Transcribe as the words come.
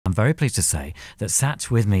I'm very pleased to say that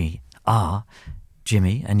sat with me are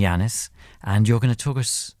Jimmy and Yanis, and you're going to talk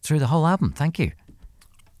us through the whole album. Thank you.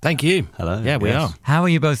 Thank you. Hello. Yeah, we are. How are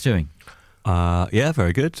you both doing? Yeah,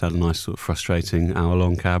 very good. Had a nice sort of frustrating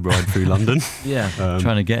hour-long cab ride through London. Yeah.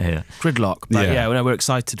 Trying to get here. Gridlock. But Yeah. we're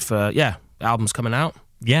excited for, the album's coming out.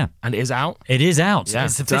 Yeah. And it is out. It is out. Yeah.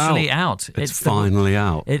 It's officially out. It's finally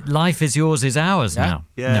out. Life is yours is ours now.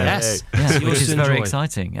 Yeah. No. Yes. Yeah, Yours which is to very enjoy.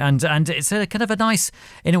 exciting. And it's a kind of a nice,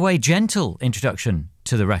 in a way, gentle introduction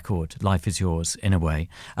to the record, Life is Yours, in a way.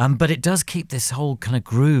 But it does keep this whole kind of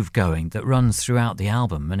groove going that runs throughout the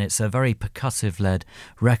album, and it's a very percussive-led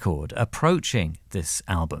record approaching this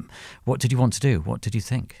album. What did you want to do? What did you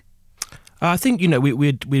think? I think,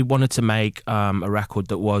 we wanted to make a record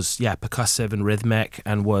that was, percussive and rhythmic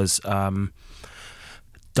and was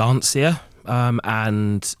dancier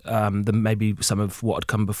than maybe some of what had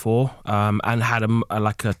come before, and had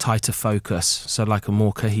a tighter focus, so like a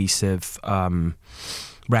more cohesive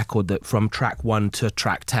record that from track 1 to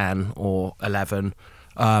track 10 or 11,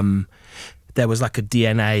 there was like a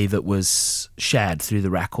DNA that was shared through the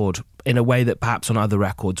record in a way that perhaps on other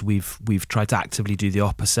records we've tried to actively do the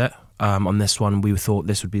opposite. On this one, we thought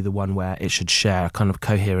this would be the one where it should share a kind of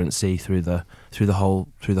coherency through the whole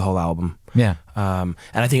album. Yeah, and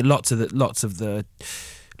I think lots of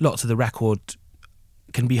the record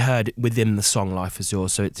can be heard within the song "Life Is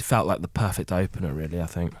Yours," so it felt like the perfect opener, really. I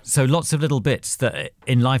think so. Lots of little bits that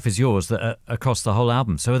in "Life Is Yours" that are across the whole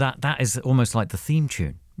album. So that is almost like the theme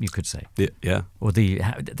tune, you could say. Yeah. Or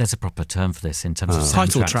there's a proper term for this in terms of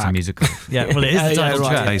title soundtracks track and musical. Yeah, well, it is the title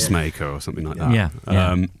track. Pacemaker or something like that.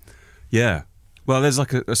 Yeah. Yeah. Well, there's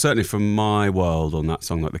like certainly from my world on that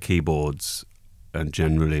song, like the keyboards and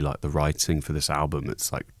generally like the writing for this album,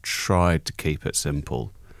 it's like tried to keep it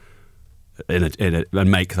simple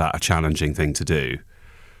and make that a challenging thing to do,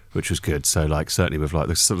 which was good. So like certainly with like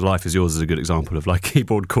the Life Is Yours is a good example of like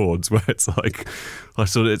keyboard chords where it's like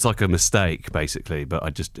it's like a mistake basically,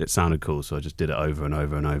 but it sounded cool, so I just did it over and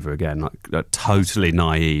over and over again, like totally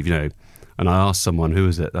naive, And I asked someone, who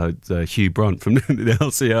was it? Hugh Brunt from the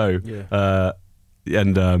LCO. Yeah.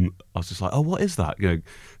 And I was just like, oh, what is that? And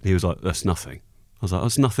he was like, that's nothing. I was like,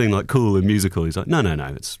 that's nothing like cool and musical. He's like, no,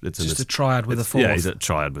 it's just a triad with a fourth. Yeah, he's a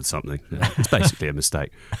triad with something. Yeah, it's basically a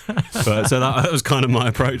mistake. But so that was kind of my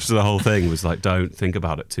approach to the whole thing, was like, don't think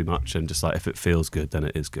about it too much, and just like, if it feels good, then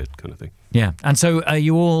it is good, kind of thing. Yeah. And so are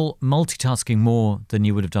you all multitasking more than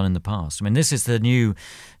you would have done in the past? I mean, this is the new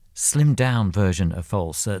slimmed down version of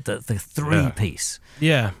Foals, the three-piece.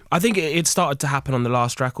 Yeah, I think it started to happen on the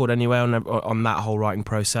last record anyway, on that whole writing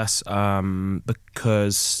process,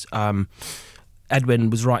 because Edwin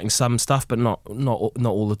was writing some stuff, but not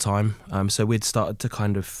all the time. So we'd started to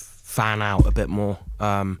kind of fan out a bit more,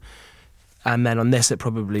 and then on this it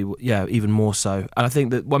probably even more so. And I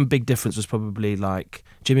think that one big difference was probably like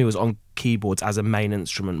Jimmy was on keyboards as a main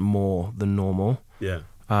instrument more than normal. Yeah.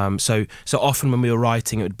 So often when we were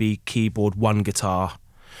writing, it would be keyboard, one guitar,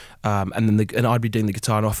 and I'd be doing the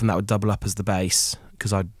guitar, and often that would double up as the bass,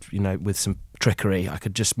 because I'd with some trickery I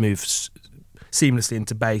could just move seamlessly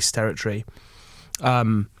into bass territory.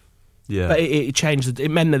 But it changed. It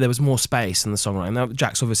meant that there was more space in the songwriting. Now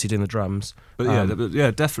Jack's obviously doing the drums. But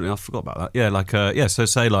yeah, definitely. I forgot about that. Yeah, like so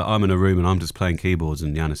say like I'm in a room and I'm just playing keyboards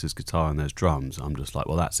and Yanis's guitar and there's drums. I'm just like,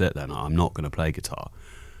 well, that's it then. I'm not going to play guitar.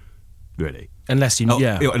 Really, unless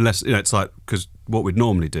unless it's like, because what we'd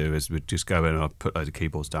normally do is we'd just go in and I'd put loads of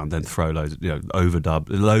keyboards down, then throw loads of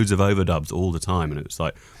loads of overdubs all the time, and it's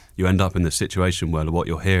like you end up in this situation where what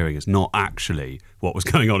you're hearing is not actually what was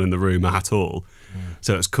going on in the room at all.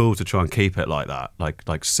 So it's cool to try and keep it like that,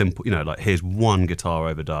 like simple, like here's one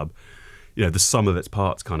guitar overdub, the sum of its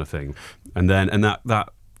parts kind of thing, and that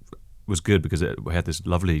was good because we had this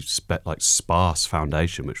lovely sparse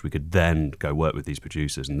foundation which we could then go work with these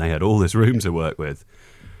producers, and they had all this room to work with,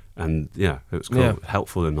 and it was cool,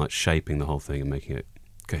 helpful in like shaping the whole thing and making it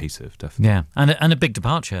cohesive, definitely. Yeah, and a big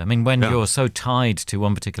departure. I mean, when you're so tied to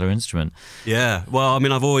one particular instrument. Yeah, well, I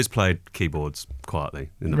mean, I've always played keyboards quietly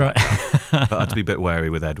in the background, but I had to be a bit wary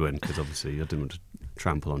with Edwin because obviously I didn't want to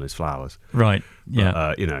trample on his flowers. Right. Yeah.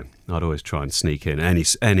 But, I'd always try and sneak in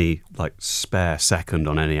any like spare second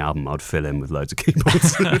on any album. I'd fill in with loads of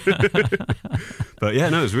keyboards. But yeah,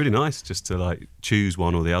 no, it was really nice just to like choose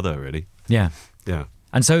one or the other, really. Yeah. Yeah.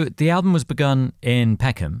 And so the album was begun in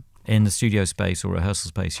Peckham, in the studio space or rehearsal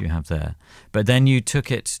space you have there, but then you took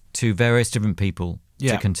it to various different people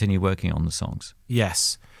to continue working on the songs.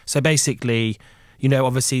 Yes. So basically,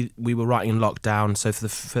 obviously we were writing in lockdown, so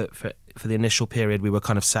for the initial period we were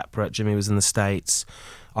kind of separate. Jimmy was in the States,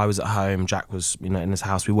 I was at home, Jack was, you know, in his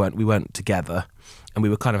house. We weren't together, and we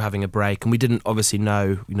were kind of having a break, and we didn't obviously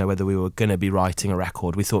know, you know, whether we were going to be writing a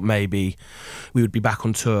record. We thought maybe we would be back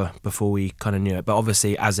on tour before we kind of knew it. But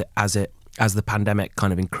obviously, as the pandemic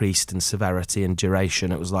kind of increased in severity and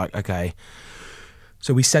duration, it was like, okay.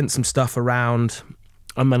 So we sent some stuff around,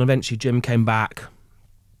 and then eventually Jim came back,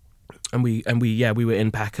 and we were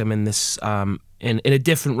in Peckham in this in a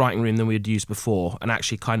different writing room than we had used before, and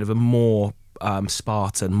actually kind of a more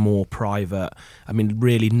Spartan, more private. I mean,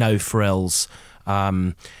 really no frills,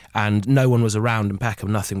 and no one was around in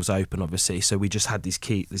Peckham. Nothing was open, obviously. So we just had these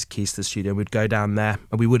keys to the studio. And we'd go down there,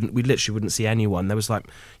 and we literally wouldn't see anyone. There was like,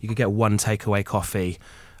 you could get one takeaway coffee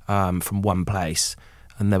from one place,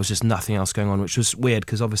 and there was just nothing else going on, which was weird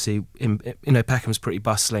because obviously, Peckham's pretty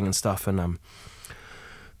bustling and stuff, and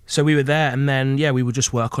so we were there, and then we would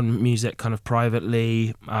just work on music kind of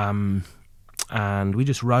privately. And we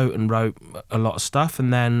just wrote a lot of stuff,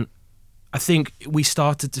 and then I think we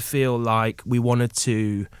started to feel like we wanted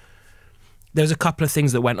to. There was a couple of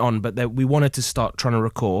things that went on, but we wanted to start trying to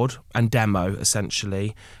record and demo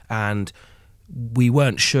essentially, and we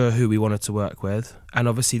weren't sure who we wanted to work with, and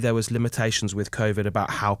obviously there was limitations with COVID about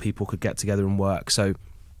how people could get together and work. So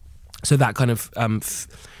that kind of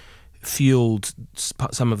fueled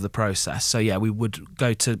some of the process. So we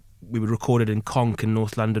would record it in Conk in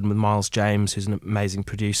North London with Miles James, who's an amazing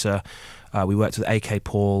producer. We worked with AK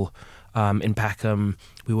Paul in Peckham.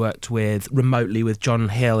 We worked remotely with John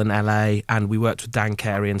Hill in LA, and we worked with Dan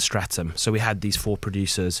Carey in Streatham. So we had these 4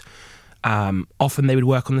 producers. Often they would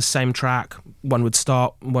work on the same track. One would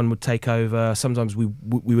start, one would take over. Sometimes we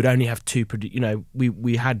would only have 2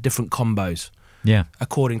 we had different combos. Yeah,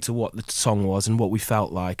 according to what the song was and what we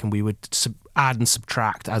felt like, and we would add and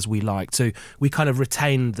subtract as we liked. So we kind of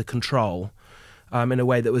retained the control in a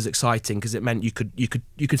way that was exciting, because it meant you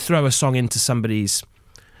could throw a song into somebody's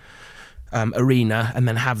arena and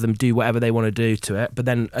then have them do whatever they want to do to it. But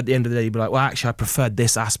then at the end of the day, you'd be like, well, actually, I preferred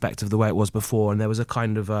this aspect of the way it was before, and there was a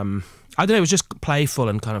kind of I don't know, it was just playful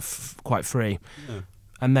and kind of quite free. Yeah.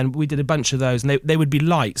 And then we did a bunch of those, and they would be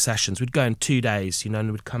light sessions. We'd go in 2 days,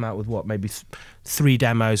 and we'd come out with maybe 3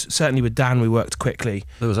 demos. Certainly with Dan, we worked quickly.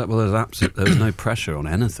 There was no pressure on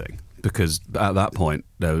anything, because at that point,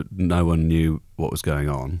 no one knew what was going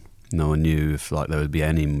on. No one knew if there would be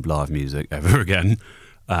any live music ever again,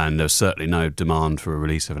 and there was certainly no demand for a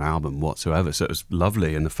release of an album whatsoever. So it was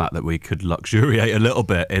lovely in the fact that we could luxuriate a little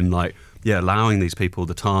bit in allowing these people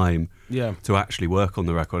the time to actually work on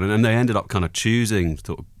the record, and they ended up kind of choosing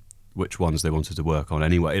which ones they wanted to work on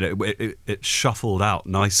anyway. It shuffled out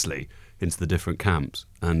nicely into the different camps,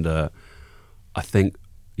 and I think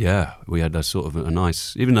we had a sort of a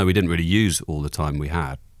nice, even though we didn't really use all the time we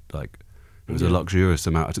had, it was a luxurious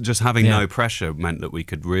amount. Just having no pressure meant that we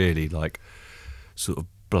could really sort of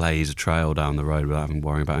blaze a trail down the road without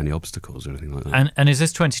worrying about any obstacles or anything like that. And is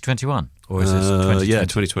this 2021 or is this 2020? Yeah,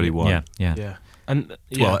 2021. Yeah. And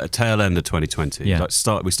well, at tail end of 2020. Yeah.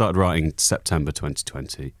 We started writing September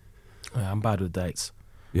 2020. I'm bad with dates.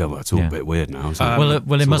 Yeah, well, it's all a bit weird now.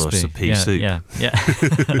 It must be. It's a pea soup. Yeah.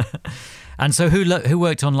 And so who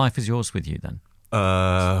worked on Life Is Yours with you then?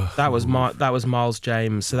 That was Miles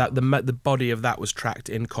James. So that the body of that was tracked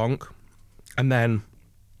in Conk, and then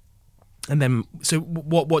so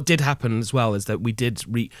what did happen as well is that we did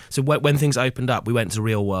when things opened up, we went to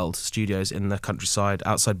Real World Studios in the countryside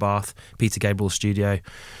outside Bath, Peter Gabriel's studio,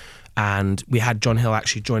 and we had John Hill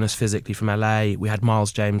actually join us physically from LA. We had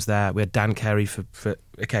Miles James there. We had Dan Carey for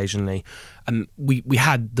occasionally, and we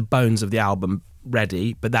had the bones of the album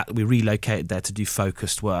ready, but that we relocated there to do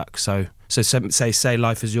focused work. So say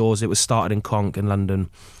Life Is Yours, it was started in Conk in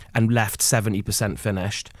London and left 70%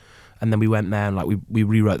 finished. And then we went there and we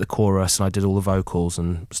rewrote the chorus, and I did all the vocals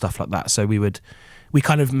and stuff like that. So we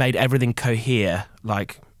kind of made everything cohere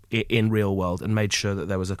in Real World, and made sure that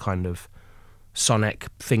there was a kind of sonic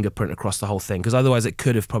fingerprint across the whole thing, because otherwise it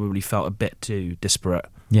could have probably felt a bit too disparate.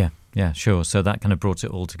 Yeah, sure. So that kind of brought it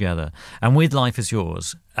all together. And with Life Is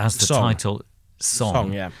Yours as the title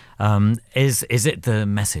song, is it the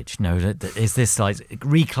message? No, is this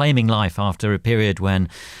reclaiming life after a period when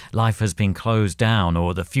life has been closed down,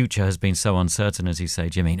 or the future has been so uncertain, as you say,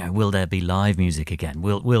 Jimmy? Will there be live music again?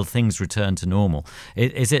 Will things return to normal?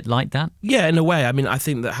 Is it like that? Yeah, in a way. I mean, I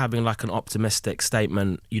think that having an optimistic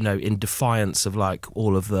statement, in defiance of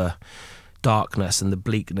all of the darkness and the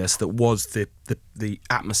bleakness that was the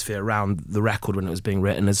atmosphere around the record when it was being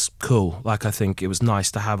written is cool. I think it was nice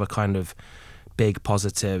to have a kind of big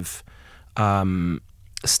positive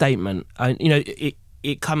statement.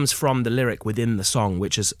 It comes from the lyric within the song,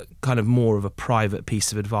 which is kind of more of a private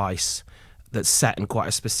piece of advice that's set in quite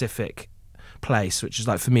a specific place, which is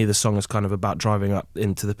like, for me, the song is kind of about driving up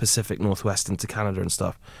into the Pacific Northwest, into Canada and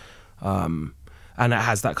stuff, and it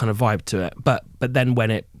has that kind of vibe to it. But then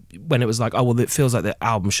when it was like, oh well, it feels like the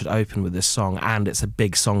album should open with this song, and it's a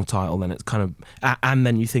big song title, then it's kind of, and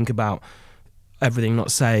then you think about Everything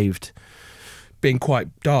Not Saved being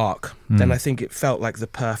quite dark, then I think it felt like the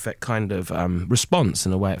perfect kind of response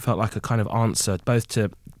in a way. It felt like a kind of answer both to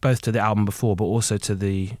the album before, but also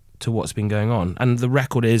to what's been going on. And the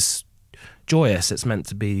record is joyous. It's meant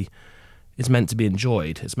to be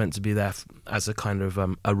enjoyed. It's meant to be there as a kind of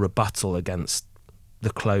a rebuttal against the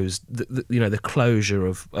closure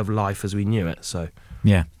of life as we knew it. So.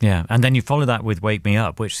 Yeah. And then you follow that with Wake Me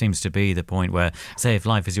Up, which seems to be the point where, say, if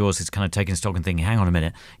Life Is Yours is kind of taking stock and thinking, hang on a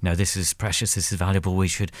minute, this is precious, this is valuable, we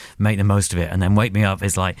should make the most of it. And then Wake Me Up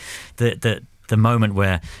is like the moment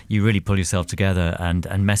where you really pull yourself together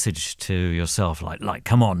and message to yourself, like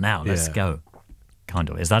come on now, let's go. Kind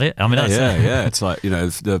of. Is that it? I mean, that's yeah. It's like,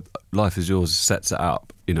 the Life Is Yours sets it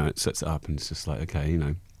up, it sets it up, and it's just like, okay,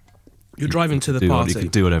 You're driving to the party. You can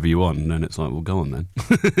do whatever you want, and then it's like, well, go on then.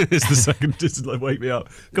 It's the second, just like, Wake Me Up.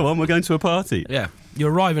 Come on, we're going to a party. Yeah.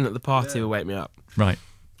 You're arriving at the party with Wake Me Up. Right.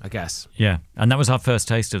 I guess. Yeah. And that was our first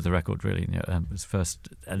taste of the record, really. It was first,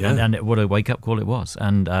 and what a wake-up call it was.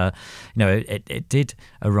 And, it did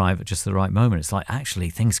arrive at just the right moment. It's like, actually,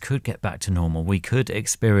 things could get back to normal. We could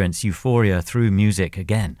experience euphoria through music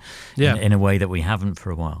again in a way that we haven't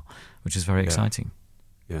for a while, which is very exciting.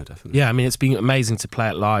 Yeah, definitely. Yeah, I mean, it's been amazing to play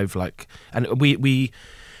it live. And we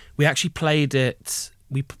actually played it.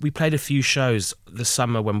 We played a few shows this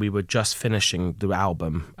summer when we were just finishing the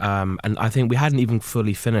album, and I think we hadn't even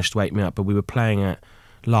fully finished Wake Me Up, but we were playing it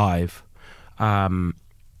live, and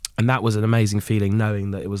that was an amazing feeling,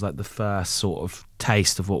 knowing that it was like the first sort of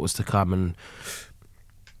taste of what was to come, and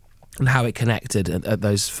how it connected at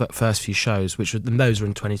those first few shows, and those were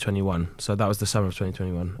in 2021. So that was the summer of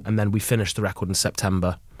 2021. And then we finished the record in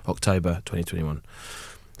October 2021.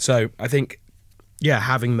 So I think,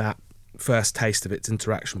 having that first taste of its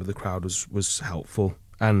interaction with the crowd was helpful.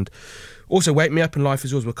 And also Wake Me Up and Life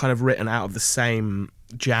Is Yours were kind of written out of the same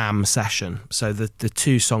jam session. So the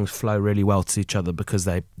two songs flow really well to each other because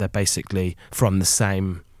they're basically from the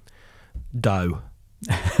same dough.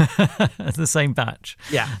 The same batch,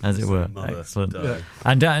 as it were. Excellent. Yeah.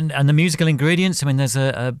 And the musical ingredients, I mean, there's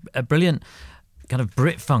a brilliant kind of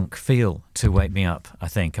Brit funk feel to Wake Me Up, I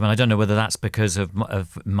think. I mean, I don't know whether that's because of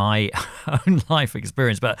my own life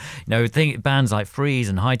experience, but bands like Freeze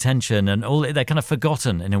and High Tension and all, they're kind of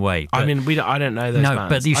forgotten in a way. But, I mean, I don't know those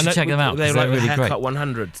bands. But you should check them out. They're like really Haircut great.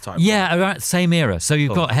 100 type. Yeah, around the same era. So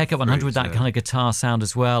you've got Haircut 100 with that kind of guitar sound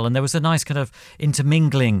as well, and there was a nice kind of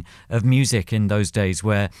intermingling of music in those days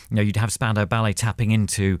where you'd have Spandau Ballet tapping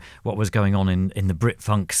into what was going on in the Brit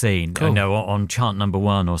funk scene, on chant number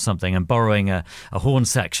 1 or something, and borrowing a horn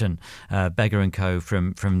section, Beggar and Co.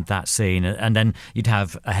 from that scene, and then you'd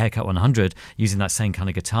have a Haircut 100 using that same kind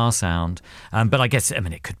of guitar sound. But I guess, I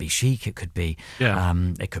mean, it could be Chic, it could be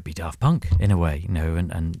Daft Punk in a way,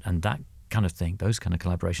 and that kind of thing, those kind of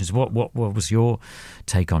collaborations. What was your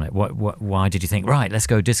take on it? Why did you think, right, let's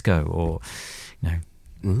go disco, or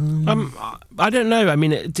I don't know. I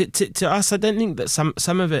mean, to us, I don't think that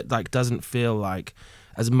some of it doesn't feel like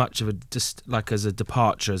as much of as a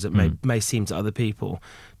departure as it may seem to other people.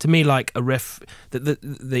 To me, like a riff,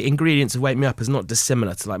 the ingredients of Wake Me Up is not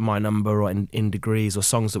dissimilar to like My Number or in Degrees or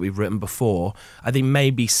songs that we've written before. I think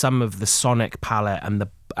maybe some of the sonic palette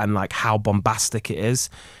and like how bombastic it is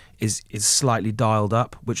slightly dialed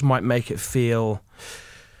up, which might make it feel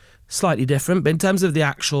slightly different. But in terms of the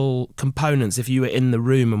actual components, if you were in the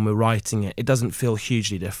room and were writing it, it doesn't feel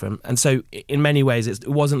hugely different. And so in many ways, it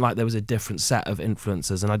wasn't like there was a different set of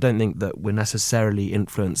influences, and I don't think that we're necessarily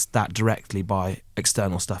influenced that directly by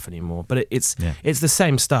external stuff anymore. But it's the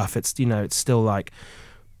same stuff. It's it's still like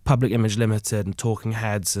Public Image Limited and Talking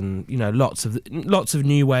Heads, and lots of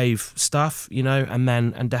new wave stuff,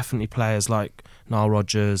 and definitely players like Nile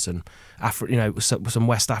Rodgers and some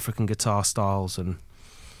West African guitar styles. And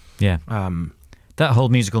that whole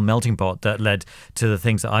musical melting pot that led to the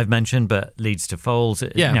things that I've mentioned, but leads to Foals.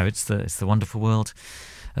 It's the wonderful world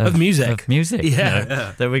of music.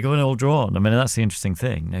 That we're going to all draw on. I mean, that's the interesting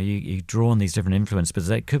thing. You draw on these different influences, but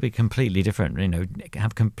they could be completely different.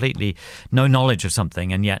 Have completely no knowledge of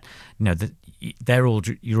something, and yet you're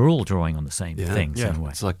all drawing on the same things in a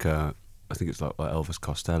way. It's like I think it's like what Elvis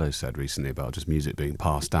Costello said recently about just music being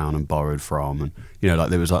passed down and borrowed from, and like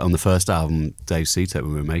there was like on the first album, Dave Seato,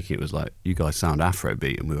 when we were making it, was like, you guys sound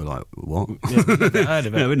Afrobeat, and we were like, what? We've never heard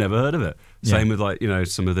of it. We'd never heard of it. Same with like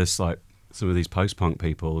some of this like some of these post-punk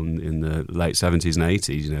people in the late 70s and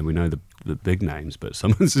 80s, you know, we know the big names, but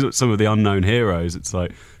some of the unknown heroes, it's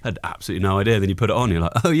like, I had absolutely no idea. Then you put it on, you're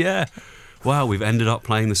like, oh yeah, wow, we've ended up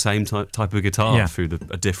playing the same type of guitar through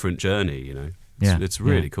a different journey, you know. It's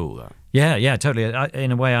really cool, that. Yeah, totally.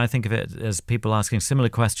 In a way, I think of it as people asking similar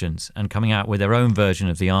questions and coming out with their own version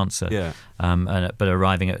of the answer, but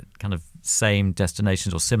arriving at kind of same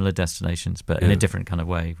destinations or similar destinations, but in a different kind of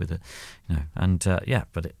way with it, you know. And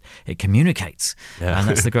but it communicates, and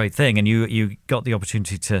that's the great thing. And you got the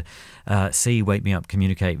opportunity to see Wake Me Up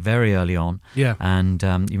communicate very early on, and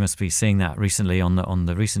you must be seeing that recently on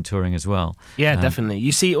the recent touring as well. Yeah, definitely.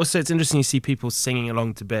 You see, also it's interesting. You see people singing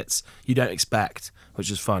along to bits you don't expect,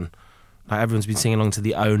 which is fun. Like everyone's been singing along to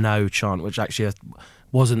the "Oh No" chant, which actually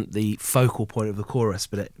wasn't the focal point of the chorus,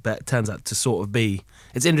 but it turns out to sort of be.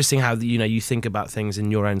 It's interesting how you think about things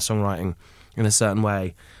in your own songwriting in a certain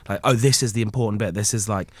way, like, oh, this is the important bit, this is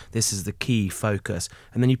the key focus,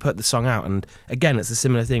 and then you put the song out, and again, it's a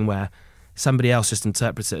similar thing where somebody else just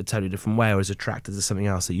interprets it a totally different way or is attracted to something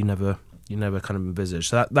else that you never kind of envisaged.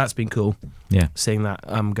 So that's been cool. Yeah, seeing that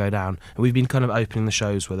go down, and we've been kind of opening the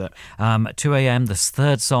shows with it. 2 a.m. the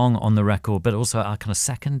third song on the record, but also our kind of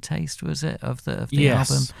second taste, was it, of the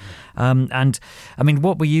album? And I mean,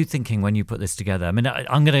 what were you thinking when you put this together? I mean,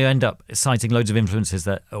 I'm going to end up citing loads of influences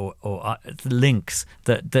that or links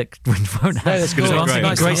that won't have. That's cool.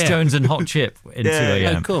 So Grace Jones and Hot Chip in 2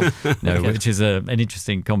 a.m. Oh, cool. Which is an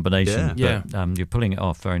interesting combination. But you're pulling it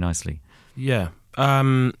off very nicely. Yeah. I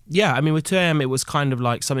mean, with 2 a.m. it was kind of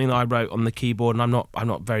like something that I wrote on the keyboard, and I'm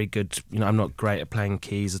not very good, I'm not great at playing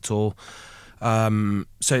keys at all. So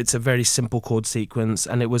it's a very simple chord sequence,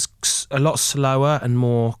 and it was a lot slower and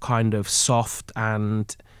more kind of soft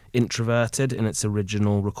and introverted in its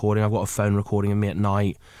original recording. I've got a phone recording of me at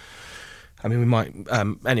night. I mean, we might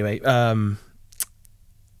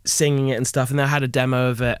singing it and stuff, and I had a demo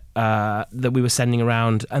of it that we were sending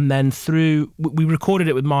around, and then we recorded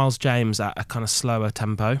it with Miles James at a kind of slower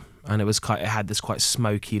tempo, and it had this quite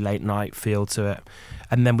smoky late night feel to it.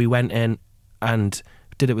 And then we went in and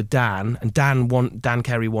did it with Dan, and Dan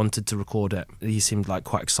Carey wanted to record it. He seemed like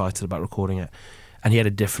quite excited about recording it, and he had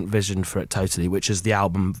a different vision for it totally, which is the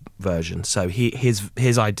album version. So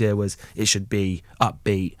his idea was it should be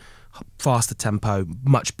upbeat, faster tempo,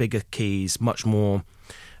 much bigger keys, much more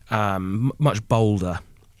much bolder.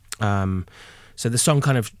 So the song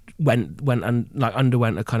kind of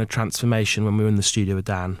underwent a kind of transformation when we were in the studio with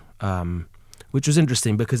Dan, which was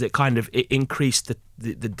interesting because it increased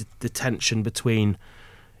the tension between,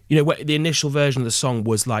 the initial version of the song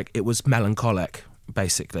was like, it was melancholic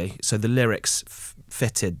basically. So the lyrics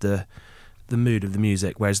fitted the mood of the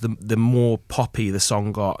music, whereas the more poppy the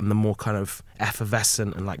song got and the more kind of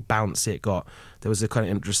effervescent and like bouncy it got, there was a kind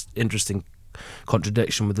of interesting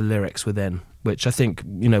contradiction with the lyrics within, which I think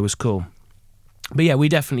was cool. But yeah, we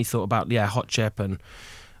definitely thought about Hot Chip, and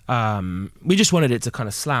we just wanted it to kind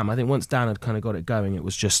of slam. I think once Dan had kind of got it going, it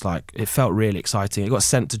was just like, it felt really exciting. It got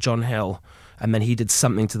sent to John Hill, and then he did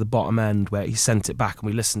something to the bottom end where he sent it back, and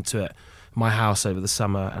we listened to it at my house over the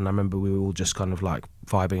summer, and I remember we were all just kind of like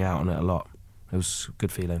vibing out on it a lot. It was a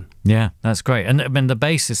good feeling. Yeah, that's great. And I mean, the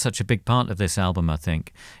bass is such a big part of this album, I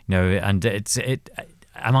think. And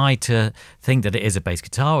am I to think that it is a bass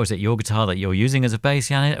guitar, or is it your guitar that you're using as a bass,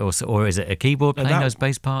 Janet, or is it a keyboard playing those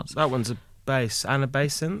bass parts? That one's a bass and a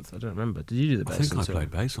bass synth. I don't remember. Did you do the bass? I think I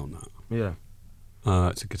played bass on that. Yeah.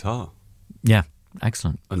 It's a guitar. Yeah,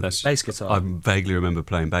 excellent. Unless bass guitar. I vaguely remember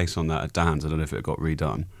playing bass on that at Dan's. I don't know if it got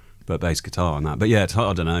redone, but bass guitar on that. But yeah,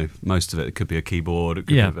 I don't know. Most of it could be a keyboard. It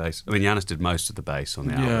could be a bass. I mean, Yanis did most of the bass on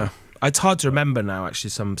the album. Yeah, it's hard to remember now. Actually,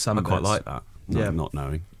 some I quite like that. Not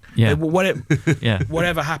knowing. Yeah.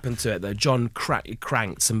 Whatever happened to it though? John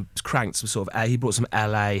cranked some sort of. He brought some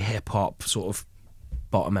LA hip hop sort of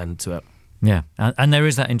bottom end to it. Yeah, and there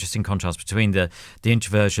is that interesting contrast between the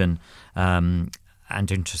introversion and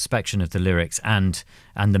introspection of the lyrics and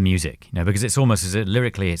the music. Because it's almost as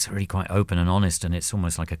lyrically, it's really quite open and honest, and it's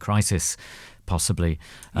almost like a crisis, possibly.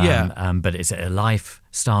 But is it a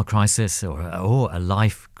lifestyle crisis or a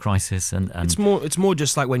life crisis? And it's more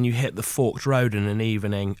just like when you hit the forked road in an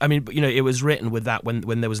evening. I mean, it was written with that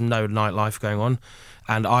when there was no nightlife going on,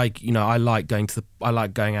 and I like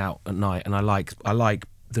going out at night, and I like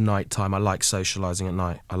the night time. I like socializing at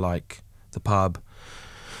night. I like the pub.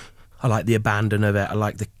 I like the abandon of it. I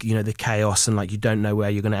like the chaos, and like you don't know where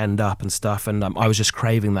you're going to end up and stuff. And I was just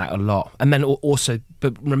craving that a lot. And then also,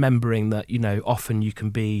 but remembering that often you can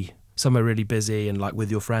be somewhere really busy and like with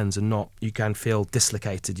your friends, and you can feel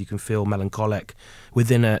dislocated. You can feel melancholic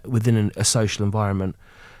within a social environment.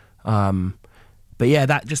 But But yeah,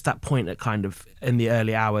 that point at kind of in the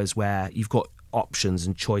early hours where you've got options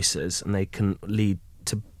and choices, and they can lead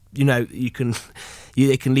to, they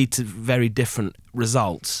can lead to very different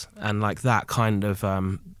results, and like that kind of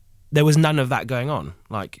there was none of that going on.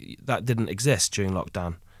 Like that didn't exist during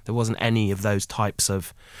lockdown. There wasn't any of those types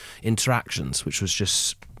of interactions, which was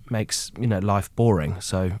just makes life boring.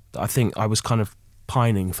 So I think I was kind of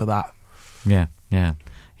pining for that. Yeah.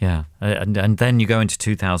 And then you go into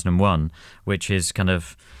 2001, which is kind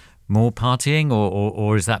of more partying,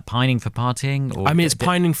 or is that pining for partying? Or I mean, it's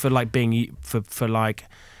pining for like being for like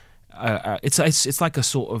it's like a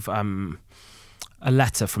sort of a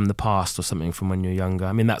letter from the past or something from when you're younger.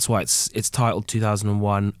 I mean, that's why it's titled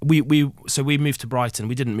 2001. We moved to Brighton.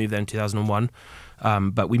 We didn't move there in 2001,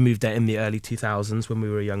 but we moved there in the early 2000s when we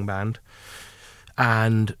were a young band,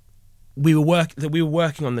 and we were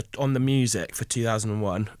working on the music for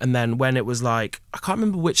 2001. And then when it was like, I can't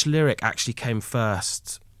remember which lyric actually came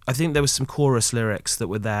first. I think there was some chorus lyrics that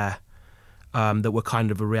were there. That were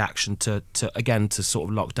kind of a reaction to sort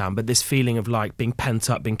of lockdown, but this feeling of like being pent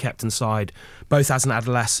up, being kept inside, both as an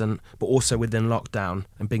adolescent, but also within lockdown,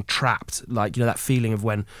 and being trapped, like, that feeling of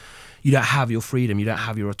when you don't have your freedom, you don't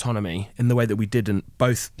have your autonomy in the way that we didn't,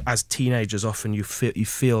 both as teenagers. Often you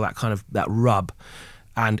feel that kind of, that rub,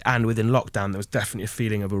 and within lockdown there was definitely a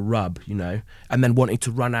feeling of a rub, and then wanting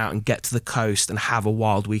to run out and get to the coast and have a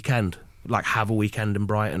wild weekend. Like have a weekend in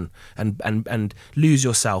Brighton and lose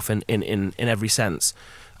yourself in every sense.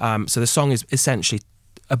 So the song is essentially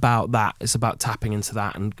about that. It's about tapping into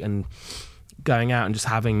that and going out and just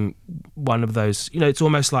having one of those. It's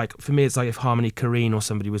almost like, for me, it's like if Harmony Korine or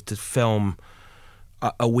somebody was to film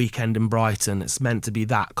a weekend in Brighton. It's meant to be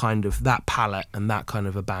that kind of, that palette and that kind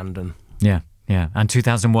of abandon. Yeah. And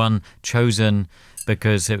 2001 chosen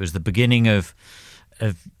because it was the beginning of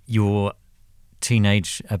your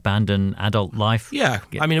teenage abandoned adult life. Yeah,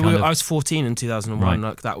 I mean, I was 14 in 2001. Right.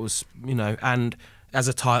 Like that was, and as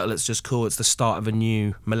a title, it's just cool. It's the start of a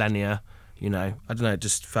new millennia. I don't know. It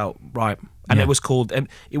just felt right, and it was called.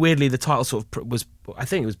 Weirdly, the title sort of was. I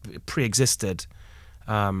think it was pre-existed.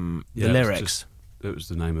 The lyrics. It was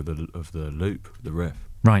the name of the loop, the riff.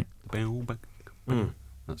 Right.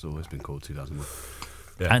 That's always been called 2001.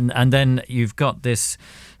 Yeah. And then you've got this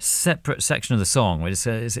separate section of the song, which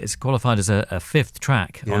it's qualified as a fifth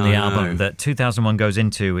track on the album that 2001 goes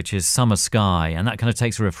into, which is Summer Sky, and that kind of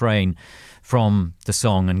takes a refrain from the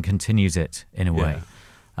song and continues it in a way.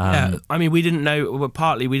 I mean, we didn't know. Well,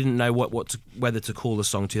 partly we didn't know whether to call the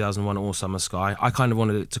song 2001 or Summer Sky. I kind of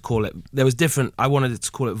wanted it to call it. There was different. I wanted it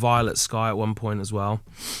to call it Violet Sky at one point as well,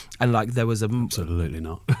 and like there was absolutely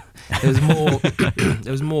not. There was more.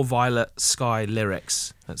 There was more Violet Sky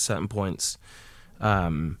lyrics at certain points,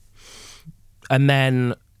 and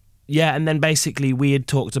then. Yeah, and then basically we had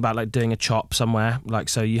talked about like doing a chop somewhere, like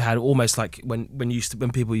so you had almost like when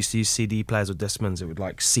people used to use CD players or Discmans, it would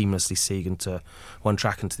like seamlessly segue into one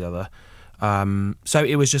track into the other. So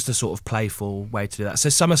it was just a sort of playful way to do that. So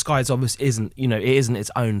Summer Skies obviously isn't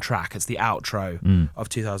its own track; it's the outro of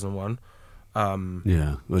 2001.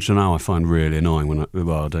 Yeah, which now I find really annoying when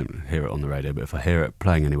I don't hear it on the radio, but if I hear it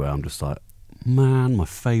playing anywhere, I'm just like, man, my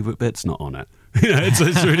favourite bit's not on it. It's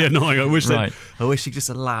really annoying. I wish you just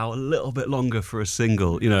allow a little bit longer for a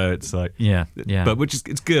single. It's like but which is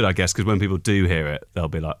it's good, I guess, because when people do hear it, they'll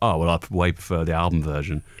be like, oh well, I way prefer the album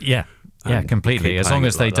version. Yeah, completely. As long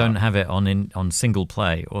as they don't have it on single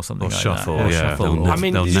play or something or like shuffle. that. Yeah,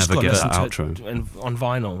 they'll never get that outro on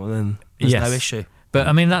vinyl, and then there's no issue. But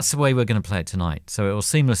I mean, that's the way we're going to play it tonight. So it will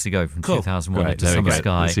seamlessly go from 2001 to Summer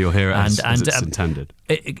Sky. So you'll hear it as it's intended.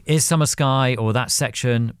 Is Summer Sky or that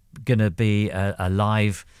section going to be a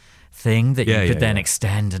live thing that you could then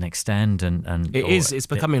extend and it is. It's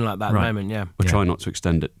becoming like that at the moment. Yeah, we're trying not to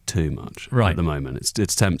extend it too much at the moment.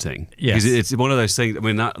 It's tempting. Yes, because it's one of those things. I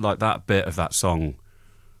mean, that bit of that song.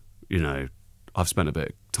 I've spent a bit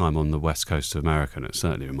of time on the west coast of America, and it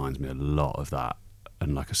certainly reminds me a lot of that.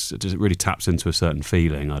 And it really taps into a certain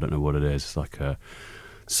feeling. I don't know what it is. It's like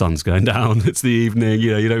sun's going down. It's the evening.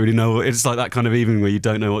 You don't really know. It's like that kind of evening where you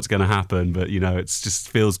don't know what's going to happen, but it just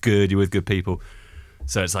feels good. You're with good people.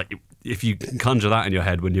 So it's like if you can conjure that in your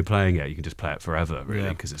head when you're playing it, you can just play it forever, really,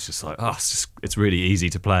 because it's just like it's really easy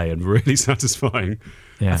to play and really satisfying.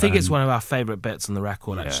 Yeah, I think it's one of our favourite bits on the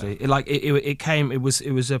record. Actually, it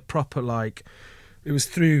was a proper like. It was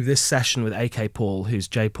through this session with AK Paul, who's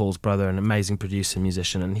J. Paul's brother, an amazing producer,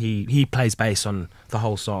 musician, and he plays bass on the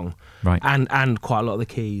whole song, right? And quite a lot of the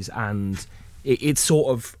keys, and it's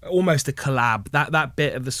sort of almost a collab. That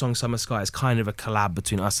bit of the song Summer Sky is kind of a collab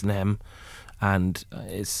between us and him, and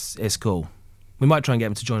it's cool. We might try and get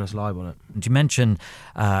him to join us live on it. You mentioned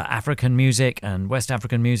African music and West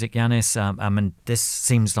African music, Yanis, and this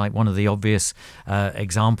seems like one of the obvious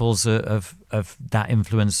examples of that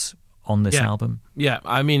influence on this album. Yeah,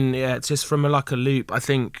 I mean, it's just from a loop. I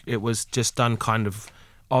think it was just done kind of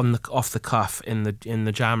off the cuff in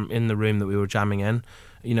the room that we were jamming in.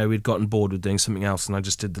 You know, we'd gotten bored with doing something else, and I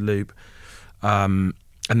just did the loop.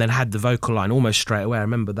 And then had the vocal line almost straight away. I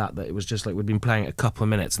remember that it was just like we'd been playing it a couple of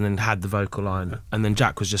minutes and then had the vocal line, and then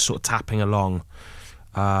Jack was just sort of tapping along.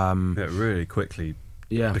 It really quickly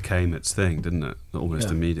became its thing, didn't it?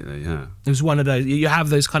 Almost immediately, yeah. It was one of those, you have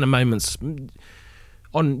those kind of moments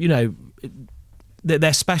on, you know,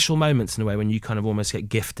 they're special moments in a way when you kind of almost get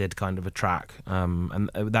gifted kind of a track, and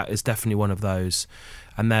that is definitely one of those.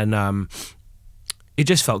 And then it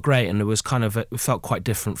just felt great, and it felt quite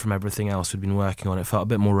different from everything else we'd been working on. It felt a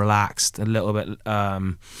bit more relaxed, a little bit,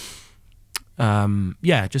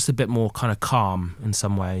 just a bit more kind of calm in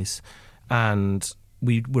some ways. And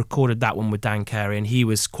we recorded that one with Dan Carey, and he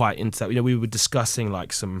was quite into that. You know, we were discussing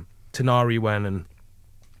like some Tenari Wen and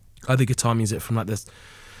other guitar music from like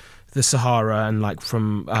the Sahara and like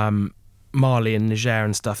from Mali and Niger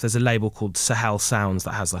and stuff. There's a label called Sahel Sounds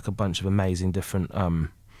that has like a bunch of amazing different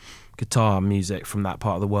guitar music from that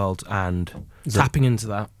part of the world, and tapping into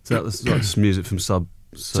that. So that's music from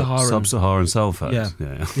sub-Saharan soul folks.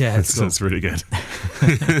 Yeah, it's really good.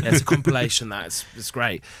 It's a compilation it's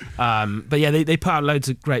great. But yeah, they put out loads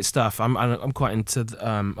of great stuff. I'm quite into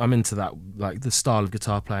I'm into that, like the style of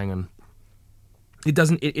guitar playing, and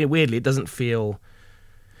it weirdly it doesn't feel,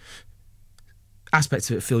 aspects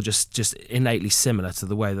of it feel just innately similar to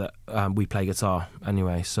the way that we play guitar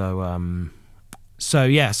anyway. So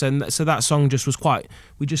that song just was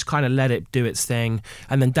we just kind of let it do its thing,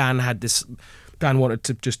 and then Dan wanted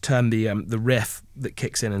to just turn the riff that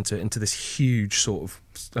kicks in into this huge sort of,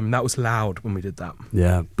 I mean, that was loud when we did that.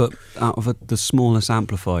 Yeah, but out of the smallest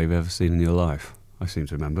amplifier you've ever seen in your life, I seem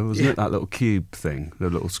to remember, wasn't it? That little cube thing,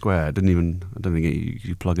 the little square. I don't think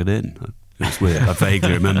you plug it in. It's weird. I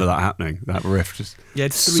vaguely remember that happening. That riff just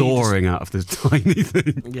soaring out of this tiny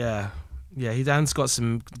thing. Yeah. Yeah, Dan's got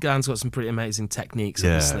some pretty amazing techniques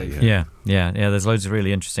up his sleeve. Yeah. There's loads of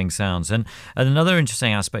really interesting sounds, and another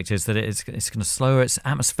interesting aspect is that it's kind of slower. It's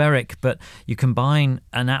atmospheric, but you combine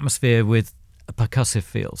an atmosphere with a percussive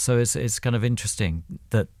feel. So it's kind of interesting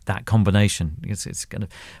that combination. It's kind of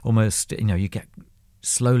almost, you know, you get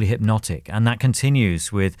slowly hypnotic, and that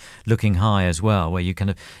continues with Looking High as well, where you kind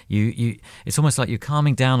of you it's almost like you're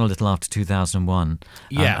calming down a little after 2001.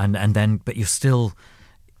 And then but you're still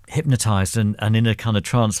hypnotized and in a kind of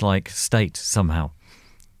trance-like state somehow.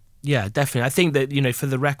 Yeah, definitely. I think that, you know, for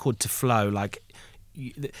the record to flow, like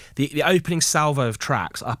the opening salvo of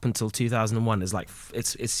tracks up until 2001 is like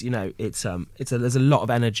it's you know, there's a lot of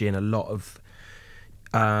energy and a lot of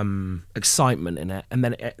excitement in it, and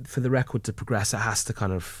then for the record to progress, it has to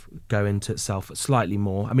kind of go into itself slightly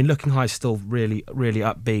more. I mean, Looking High is still really, really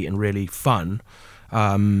upbeat and really fun.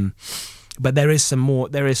 But there is a more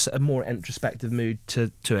introspective mood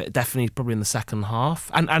to it. Definitely, probably in the second half,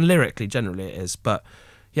 and lyrically, generally it is. But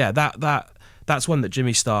yeah, that's one that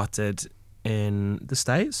Jimmy started in the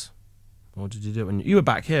States, or did you do it when you were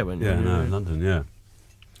back here? When in London. Yeah,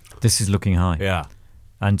 this is Looking High. Yeah,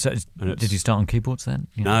 and so did you start on keyboards then?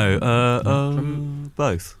 No,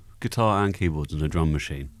 both guitar and keyboards and a drum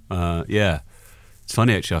machine. Yeah, it's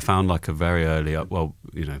funny actually. I found like a very early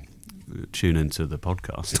tune into the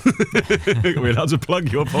podcast. Are we allowed to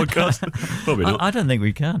plug your podcast? Probably not. I don't think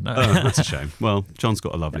we can. No. Oh, that's a shame. Well, John's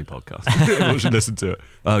got a lovely podcast. Everyone should listen to it.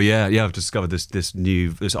 Oh yeah, I've discovered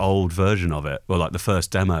this old version of it, well, like the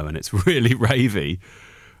first demo, and it's really ravey,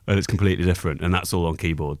 and it's completely different, and that's all on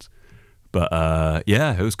keyboards. But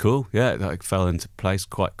it was cool. Yeah, it like fell into place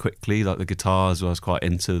quite quickly. Like the guitars, I was quite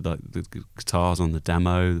into like the guitars on the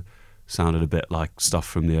demo. Sounded a bit like stuff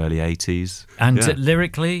from the early 80s. And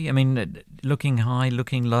lyrically, I mean, Looking High,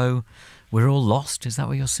 Looking Low, we're all lost. Is that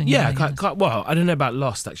what you're singing? Yeah, well, I don't know about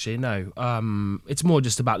lost, actually, no. It's more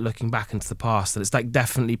just about looking back into the past. And it's like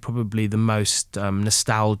definitely probably the most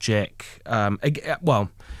nostalgic.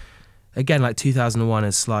 Again, like 2001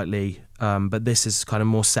 is slightly, but this is kind of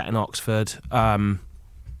more set in Oxford. I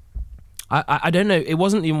don't know, it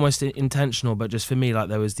wasn't almost intentional, but just for me, like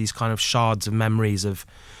there was these kind of shards of memories of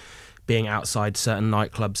being outside certain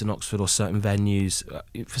nightclubs in Oxford or certain venues.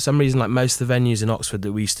 For some reason, like most of the venues in Oxford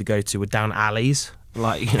that we used to go to were down alleys,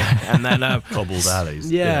 like, you know, and then cobbled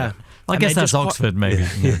alleys. Yeah. I guess that's Oxford, maybe.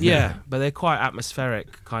 Yeah, but they're quite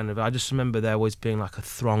atmospheric, kind of. I just remember there always being like a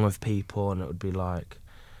throng of people, and it would be like,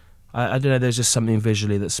 I don't know, there's just something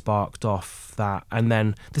visually that sparked off that. And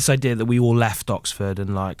then this idea that we all left Oxford,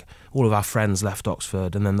 and like all of our friends left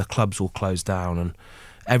Oxford, and then the clubs all closed down, and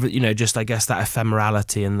every, you know, just I guess that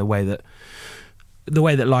ephemerality and the way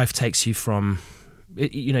that life takes you from,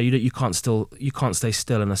 you know, you can't stay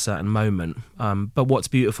still in a certain moment. But what's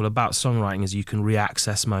beautiful about songwriting is you can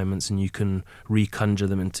reaccess moments and you can reconjure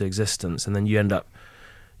them into existence, and then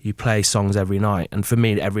you play songs every night. And for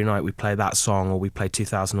me, every night we play that song or we play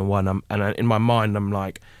 2001, and in my mind I'm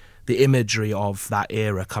like, the imagery of that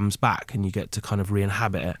era comes back, and you get to kind of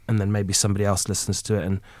re-inhabit it, and then maybe somebody else listens to it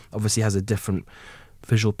and obviously has a different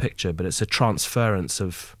visual picture, but it's a transference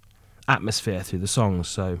of atmosphere through the songs.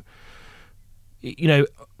 So, you know,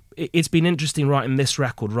 it's been interesting writing this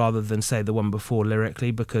record rather than say the one before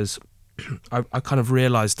lyrically, because I kind of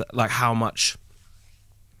realised that, like, how much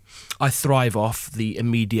I thrive off the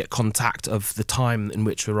immediate contact of the time in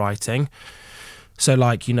which we're writing. So,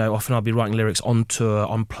 like, you know, often I'll be writing lyrics on tour,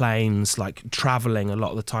 on planes, like travelling. A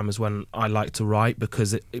lot of the time is when I like to write,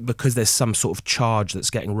 because there's some sort of charge that's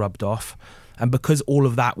getting rubbed off, and because all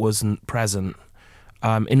of that wasn't present.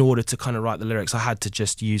 In order to kind of write the lyrics, I had to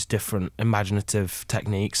just use different imaginative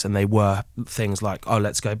techniques, and they were things like, oh,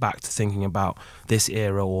 let's go back to thinking about this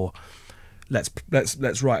era, or let's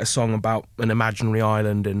write a song about an imaginary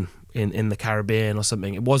island in the Caribbean or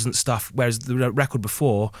something. It wasn't stuff. Whereas the record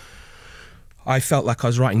before, I felt like I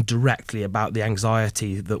was writing directly about the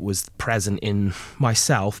anxiety that was present in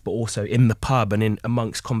myself, but also in the pub and in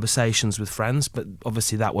amongst conversations with friends. But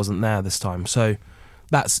obviously that wasn't there this time. So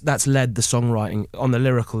that's led the songwriting on the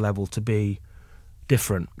lyrical level to be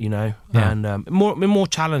different, you know, and more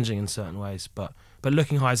challenging in certain ways. But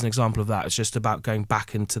Looking High is an example of that. It's just about going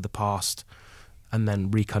back into the past and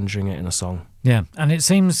then reconjuring it in a song. Yeah, and it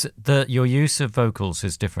seems that your use of vocals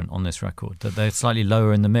is different on this record, that they're slightly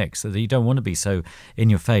lower in the mix, that you don't want to be so in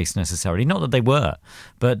your face necessarily. Not that they were,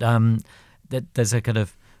 but that there's a kind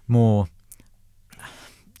of more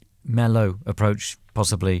mellow approach,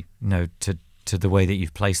 possibly, you know, to the way that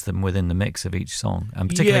you've placed them within the mix of each song, and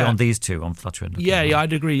particularly on these two, on Flutter and Looking High. Yeah,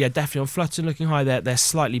 I'd agree. Yeah, definitely on Flutter and Looking High, they're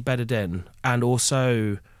slightly bedded in, and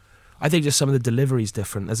also I think just some of the delivery's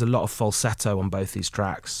different. There's a lot of falsetto on both these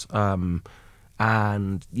tracks,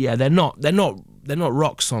 and yeah, they're not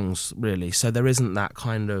rock songs really. So there isn't that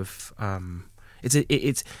kind of.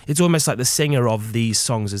 It's almost like the singer of these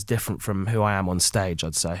songs is different from who I am on stage,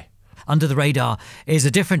 I'd say. Under the Radar is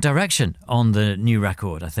a different direction on the new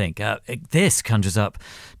record, I think. This conjures up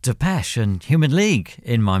Depeche and Human League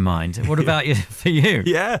in my mind. What about for you?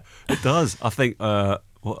 Yeah, it does. I think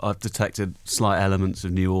I've detected slight elements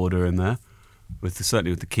of New Order in there, certainly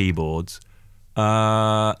with the keyboards. This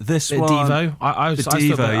one, Devo. I thought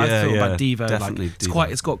about Devo. Definitely, like,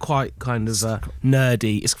 Devo. It's got quite kind of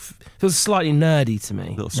nerdy. It feels slightly nerdy to me.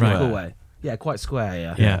 Little square. Cool way. Yeah, quite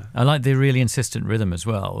square. Yeah, I like the really insistent rhythm as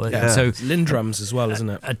well. Yeah. So it's Lindrums as well, isn't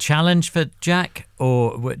it? A challenge for Jack,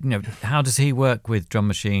 or you know, how does he work with drum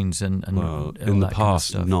machines and well, in the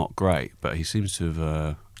past, kind of not great, but he seems to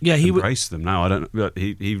have. He embraced them now. I don't.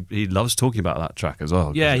 He loves talking about that track as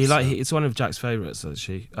well. Yeah, it's one of Jack's favourites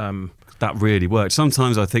actually. That really worked.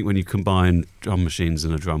 Sometimes I think when you combine drum machines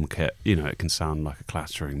and a drum kit, you know, it can sound like a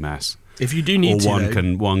clattering mess. If you do need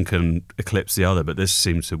one can eclipse the other, but this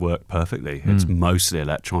seems to work perfectly. It's mostly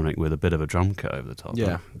electronic with a bit of a drum kit over the top.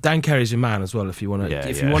 Yeah, Dan Carey's your man as well. If you want to,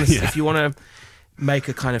 if you want to make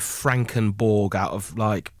a kind of Frankenborg out of,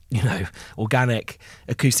 like, you know, organic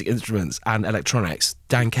acoustic instruments and electronics,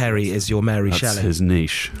 Dan Carey is your Mary Shelley. That's his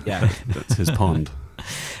niche. Yeah, that's his pond.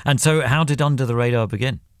 And so, how did Under the Radar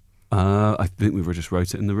begin? I think we just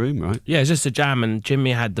wrote it in the room, right? Yeah, it's just a jam, and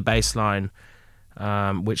Jimmy had the bass line,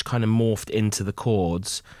 which kind of morphed into the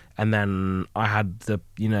chords, and then I had the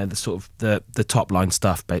sort of the top line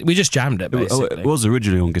stuff. We just jammed it basically. It was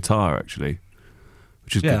originally on guitar actually,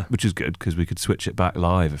 which is good because we could switch it back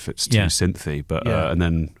live if it's too synthy. But and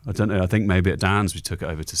then I don't know. I think maybe at Dan's we took it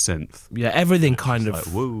over to synth. Yeah, everything kind of. Like,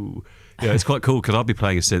 whoa. Yeah, it's quite cool because I'd be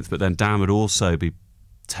playing a synth, but then Dan would also be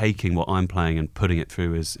taking what I'm playing and putting it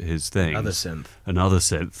through his thing. Another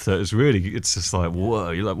synth. So it's just like,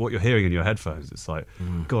 whoa, you like what you're hearing in your headphones. It's like,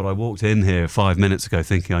 God, I walked in here 5 minutes ago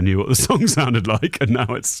thinking I knew what the song sounded like, and now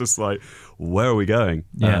it's just like, where are we going?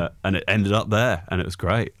 Yeah. And it ended up there, and it was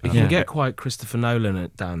great. It can get quite Christopher Nolan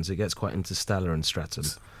at Dan's. It gets quite Interstellar and Stratum.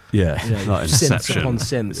 Yeah, like synths upon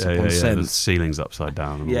synths upon synths. The ceilings upside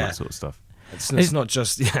down and all that sort of stuff. It's not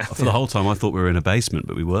just For the whole time I thought we were in a basement,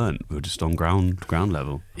 but we weren't. We were just on ground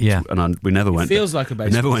level. Yeah, and we never went. It feels like a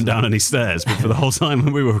basement. We never went down any stairs, but for the whole time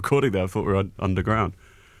when we were recording there, I thought we were underground.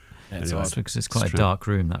 It's Anyway. odd. Because it's quite It's a true. dark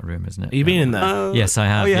room, that room, isn't it? Have you been in there? Oh, Yes, I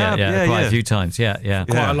have. Oh, you yeah, have? yeah, quite a few times. Yeah, yeah.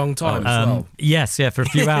 Quite a long time as well. Yes, yeah, for a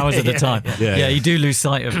few hours at a time. Yeah. You do lose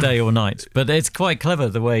sight of day or night, but it's quite clever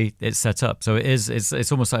the way it's set up. So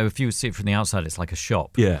it's almost like if you see it from the outside, it's like a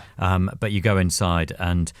shop. Yeah. But you go inside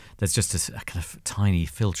and there's just a kind of tiny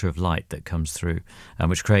filter of light that comes through,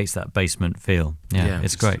 which creates that basement feel. Yeah, Yeah.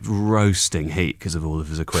 it's great. Roasting heat because of all of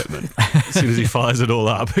his equipment. As soon as he fires it all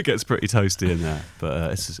up, it gets pretty toasty in there.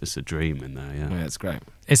 But it's a dream in there. Yeah, it's great.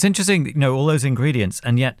 It's interesting, all those ingredients,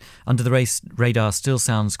 and yet Under the Radar still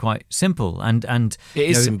sounds quite simple. And It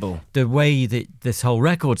is simple. The way that this whole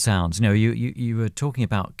record sounds, you were talking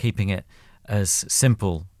about keeping it as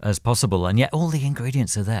simple as possible, and yet all the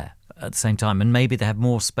ingredients are there at the same time, and maybe they have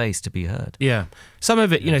more space to be heard. Yeah, some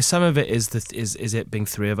of it, some of it is it being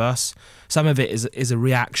three of us. Some of it is a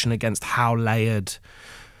reaction against how layered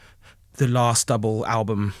the last double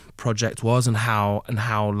album project was, and how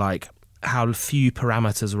few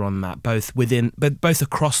parameters are on that, both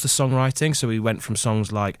across the songwriting. So we went from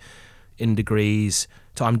songs like In Degrees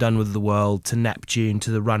to I'm Done With The World to Neptune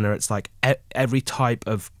to The Runner. It's like every type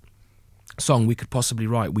of song we could possibly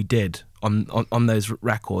write, we did on those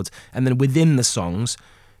records. And then within the songs,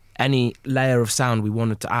 any layer of sound we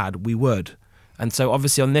wanted to add, we would. And so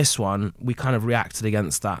obviously on this one, we kind of reacted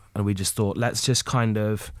against that, and we just thought, let's just kind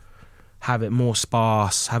of have it more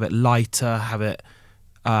sparse, have it lighter, have it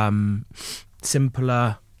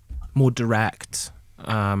simpler, more direct,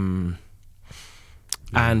 and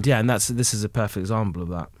this is a perfect example of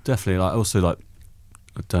that. Definitely. I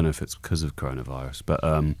don't know if it's because of coronavirus, but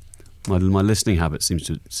my listening habit seems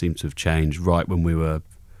to have changed right when we were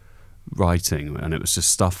writing, and it was just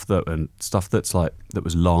stuff that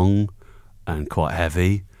was long and quite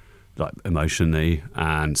heavy, like emotionally,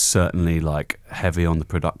 and certainly like heavy on the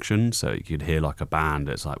production. So you could hear like a band.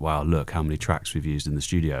 It's like, wow, look how many tracks we've used in the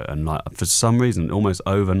studio, and like for some reason, almost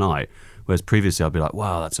overnight. Whereas previously I'd be like,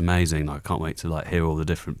 wow, that's amazing. Like, I can't wait to like hear all the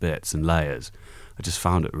different bits and layers. I just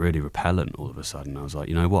found it really repellent all of a sudden. I was like,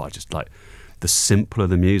 you know what? I just like the simpler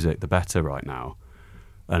the music, the better right now.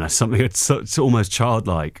 And that's something it's almost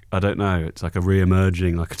childlike. I don't know. It's like a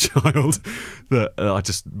re-emerging like a child that I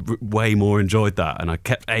just way more enjoyed that. And I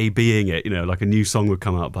kept A-Bing it, like a new song would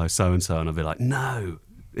come out by so-and-so and I'd be like, no,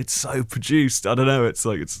 it's so produced. I don't know. It's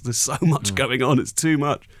like, there's so much going on. It's too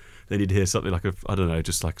much. Then you'd hear something like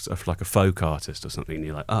just like a folk artist or something. And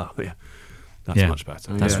you're like, oh yeah, that's much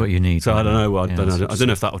better. That's what you need. So I don't know. I don't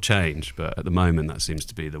know if that will change, but at the moment that seems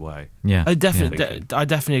to be the way. Yeah, I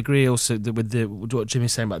definitely agree. Also, with what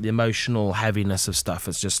Jimmy's saying about the emotional heaviness of stuff.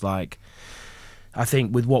 It's just like, I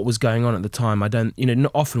think with what was going on at the time,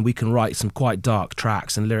 not often we can write some quite dark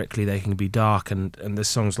tracks, and lyrically they can be dark. And there's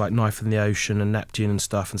songs like Knife in the Ocean and Neptune and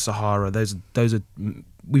stuff and Sahara. Those are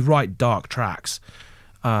we write dark tracks,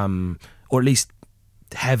 or at least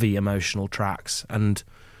heavy emotional tracks. And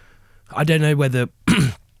I don't know whether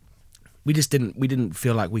we didn't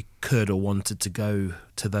feel like we could or wanted to go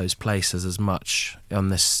to those places as much in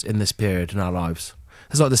this period in our lives.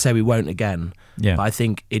 That's not to say we won't again. Yeah. But I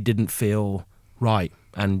think it didn't feel right,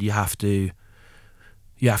 and you have to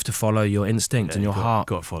follow your instinct and your heart.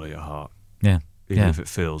 Got to follow your heart. Yeah. Even if it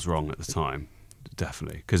feels wrong at the time,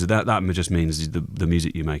 definitely, because that just means the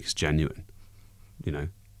music you make is genuine.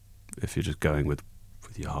 If you're just going with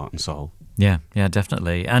your heart and soul. Yeah,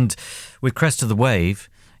 definitely. And with Crest of the Wave,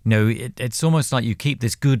 it's almost like you keep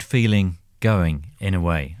this good feeling going in a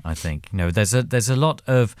way, I think. There's a lot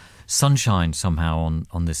of sunshine somehow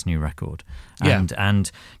on this new record.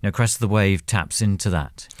 And Crest of the Wave taps into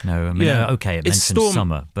that. Okay, it mentions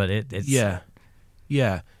summer, but it's...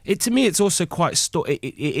 Yeah. To me, it's also quite it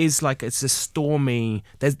is like it's a stormy.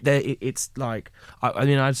 It's like I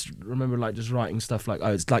just remember like just writing stuff like,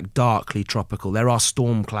 oh, it's like darkly tropical. There are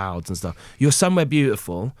storm clouds and stuff. You're somewhere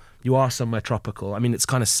beautiful. You are somewhere tropical. I mean, it's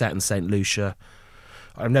kind of set in St. Lucia.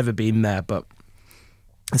 I've never been there, but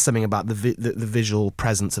there's something about the visual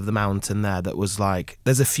presence of the mountain there that was like.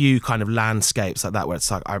 There's a few kind of landscapes like that where it's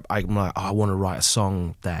like I'm like, oh, I want to write a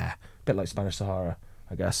song there. A bit like Spanish Sahara,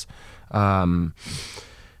 I guess.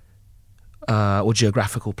 Or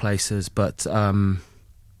geographical places, but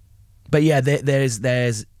yeah, there's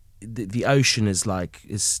the ocean is like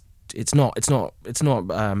it's not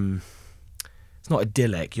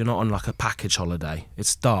idyllic. You're not on like a package holiday.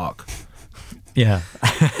 It's dark. Yeah.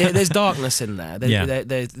 There's darkness in there.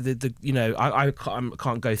 I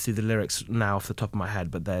can't go through the lyrics now off the top of my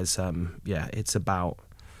head, but there's it's about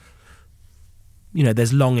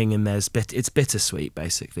there's longing and it's bittersweet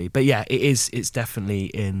basically. But yeah, it's definitely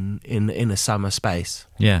in a summer space.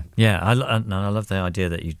 Yeah. I love the idea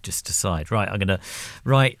that you just decide, right, I'm going to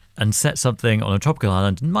write and set something on a tropical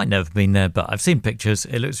island. Might never have been there, but I've seen pictures.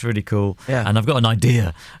 It looks really cool, and I've got an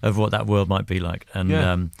idea of what that world might be like.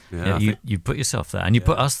 And you put yourself there, and you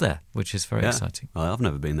put us there, which is very exciting. Well, I've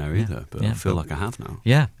never been there either, but I feel like I have now.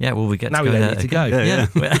 Yeah. Well, we get now to go we don't there need to again. go. Yeah.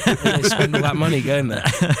 Spend all that money going there.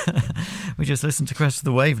 We just listen to Crest of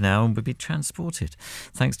the Wave now, and we'll be transported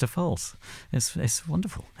thanks to Foals. It's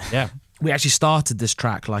wonderful. Yeah. We actually started this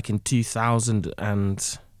track like in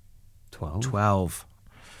 2012.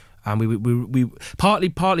 And we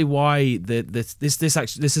partly why this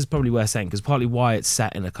is probably worth saying, because partly why it's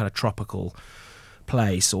set in a kind of tropical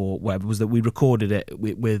place or whatever was that we recorded it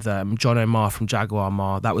with John O'Mar from Jaguar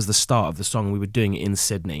Mar. That was the start of the song. We were doing it in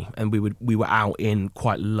Sydney, and we were out in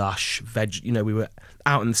quite lush we were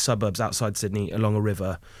out in the suburbs outside Sydney along a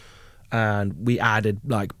river, and we added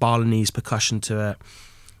like Balinese percussion to it.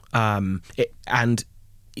 And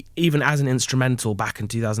even as an instrumental back in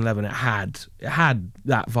 2011, it had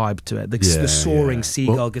that vibe to it. The soaring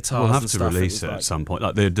seagull guitars. We'll have and to stuff. release it at some point,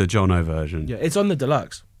 like the Jono version. Yeah, it's on the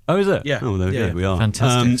deluxe. Oh, is it? Yeah. Oh, there we are.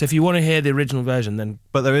 Fantastic. So if you want to hear the original version, then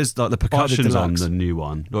but there is like the percussion's on deluxe. the new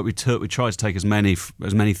one. Like we tried to take as many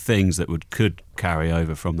things that could carry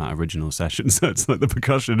over from that original session. So it's like the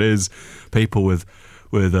percussion is people with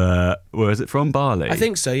where is it from? Bali? I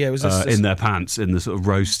think so. Yeah, it was in their pants in the sort of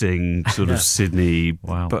roasting sort of Sydney,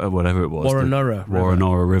 whatever it was,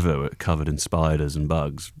 Woronora River, covered in spiders and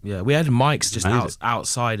bugs. Yeah, we had mics just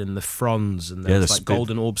outside in the fronds, and there was like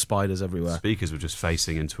golden orb spiders everywhere. Speakers were just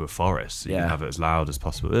facing into a forest, so you can have it as loud as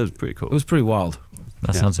possible. It was pretty cool. It was pretty wild.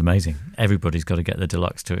 That sounds amazing. Everybody's got to get the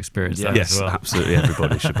deluxe to experience that as well. Yes, absolutely.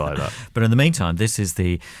 Everybody should buy that. But in the meantime, this is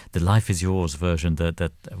the Life Is Yours version.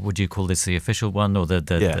 Would you call this the official one, or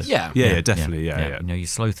definitely. Yeah. You know, you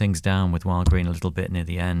slow things down with Wild Green a little bit near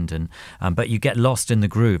the end, and but you get lost in the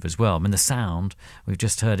groove as well. I mean, the sound we've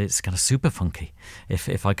just heard, it's kind of super funky.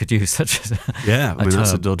 If I could use such a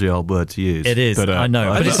that's a dodgy old word to use. It is. But, I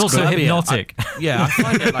know, but it's also hypnotic. I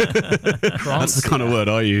find it like that's the kind of word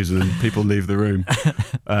I use, and people leave the room.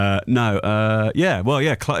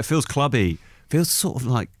 It feels clubby. Feels sort of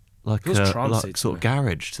like sort of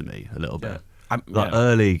garage to me a little bit,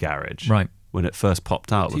 early garage, right? When it first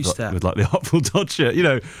popped out with like the Artful Dodger, you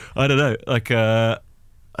know, I don't know, like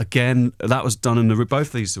again, that was done in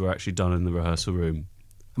both these were actually done in the rehearsal room.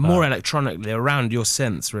 More electronically around your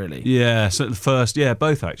synths, really. Yeah, so the first,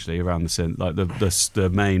 both actually around the synth, like the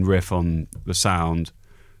main riff on the sound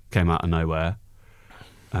came out of nowhere.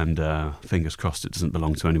 And fingers crossed it doesn't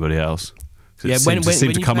belong to anybody else. It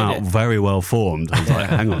seemed to come out very well formed. I was like,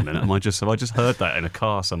 hang on a minute, have I just heard that in a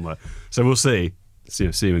car somewhere? So we'll see. See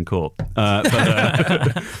you in court. But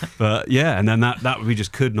yeah, and then that we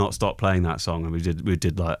just could not stop playing that song, and we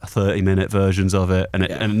did like 30-minute versions of it,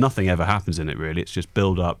 and nothing ever happens in it really. It's just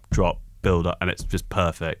build up, drop, build up, and it's just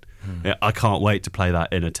perfect. Yeah, I can't wait to play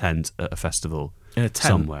that in a tent at a festival. In a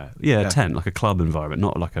tent? Somewhere. Yeah, a tent, like a club environment,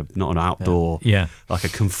 not an outdoor, like a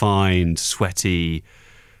confined, sweaty,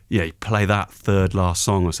 you play that third last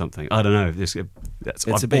song or something. I don't know.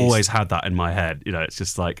 I've always had that in my head. You know, it's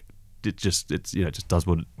just like, it just does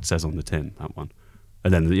what it says on the tin, that one.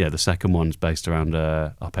 And then, the second one's based around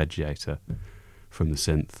arpeggiator from the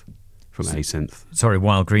synth, from A-synth. Sorry,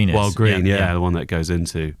 Wild Green is. Wild Green, the one that goes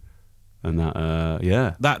into... And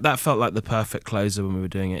that felt like the perfect closer when we were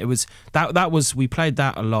doing it. It was we played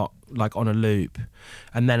that a lot, like on a loop,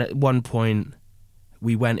 and then at one point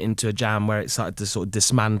we went into a jam where it started to sort of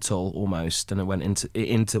dismantle almost, and it went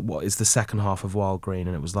into what is the second half of Wild Green,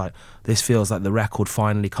 and it was like, this feels like the record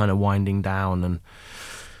finally kind of winding down,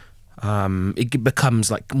 and it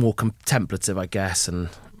becomes like more contemplative, I guess, and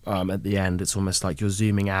at the end it's almost like you're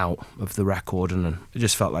zooming out of the record, and it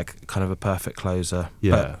just felt like kind of a perfect closer.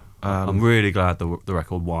 Yeah. I'm really glad the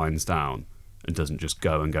record winds down and doesn't just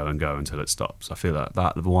go and go and go until it stops. I feel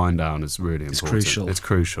that the wind down is really important. It's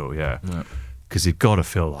crucial, because you've got to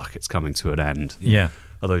feel like it's coming to an end. Yeah.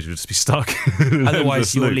 Otherwise you'll just be stuck.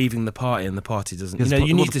 Otherwise you're leaving the party, and the party doesn't.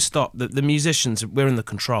 You need to stop. The musicians, we're in the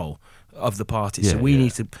control of the party, so we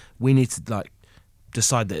need to like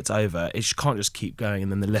decide that it's over. It can't just keep going, and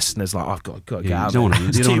then the listener's like, I've got to get out of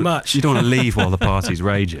it. It's too much. You don't want to leave while the party's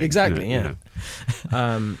raging. Exactly, you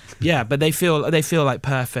know. But they feel like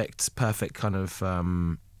perfect kind of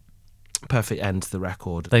perfect end to the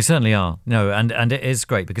record. They certainly are. No, and it is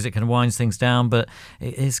great because it kind of winds things down, but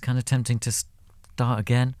it is kind of tempting to start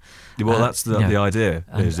again. Well, that's the idea.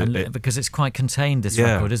 Because it's quite contained, this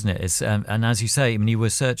record, isn't it? It's and as you say, I mean, you were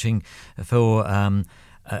searching for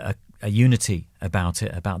a unity about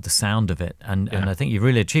it, about the sound of it, and I think you've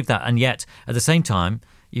really achieved that. And yet, at the same time,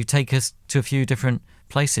 you take us to a few different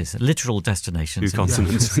places, literal destinations. Few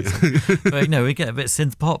continents. But, we get a bit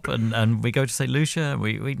synth pop, and we go to St. Lucia.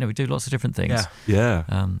 We do lots of different things. Yeah.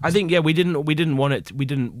 I think we didn't want it.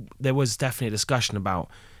 There was definitely a discussion about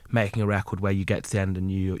making a record where you get to the end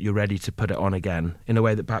and you're ready to put it on again in a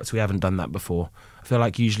way that perhaps we haven't done that before. I feel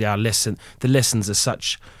like usually the listens are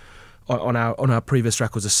such on our previous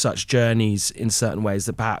records are such journeys in certain ways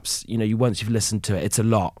that perhaps once you've listened to it, it's a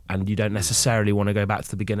lot and you don't necessarily want to go back to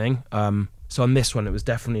the beginning. So on this one, it was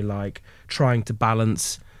definitely like trying to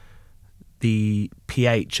balance the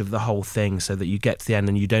pH of the whole thing so that you get to the end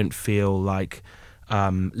and you don't feel like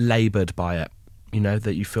laboured by it.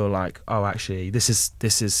 That you feel like, oh, actually, it's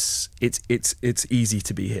easy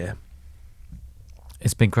to be here.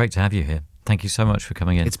 It's been great to have you here. Thank you so much for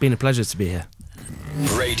coming in. It's been a pleasure to be here.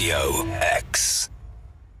 Radio X.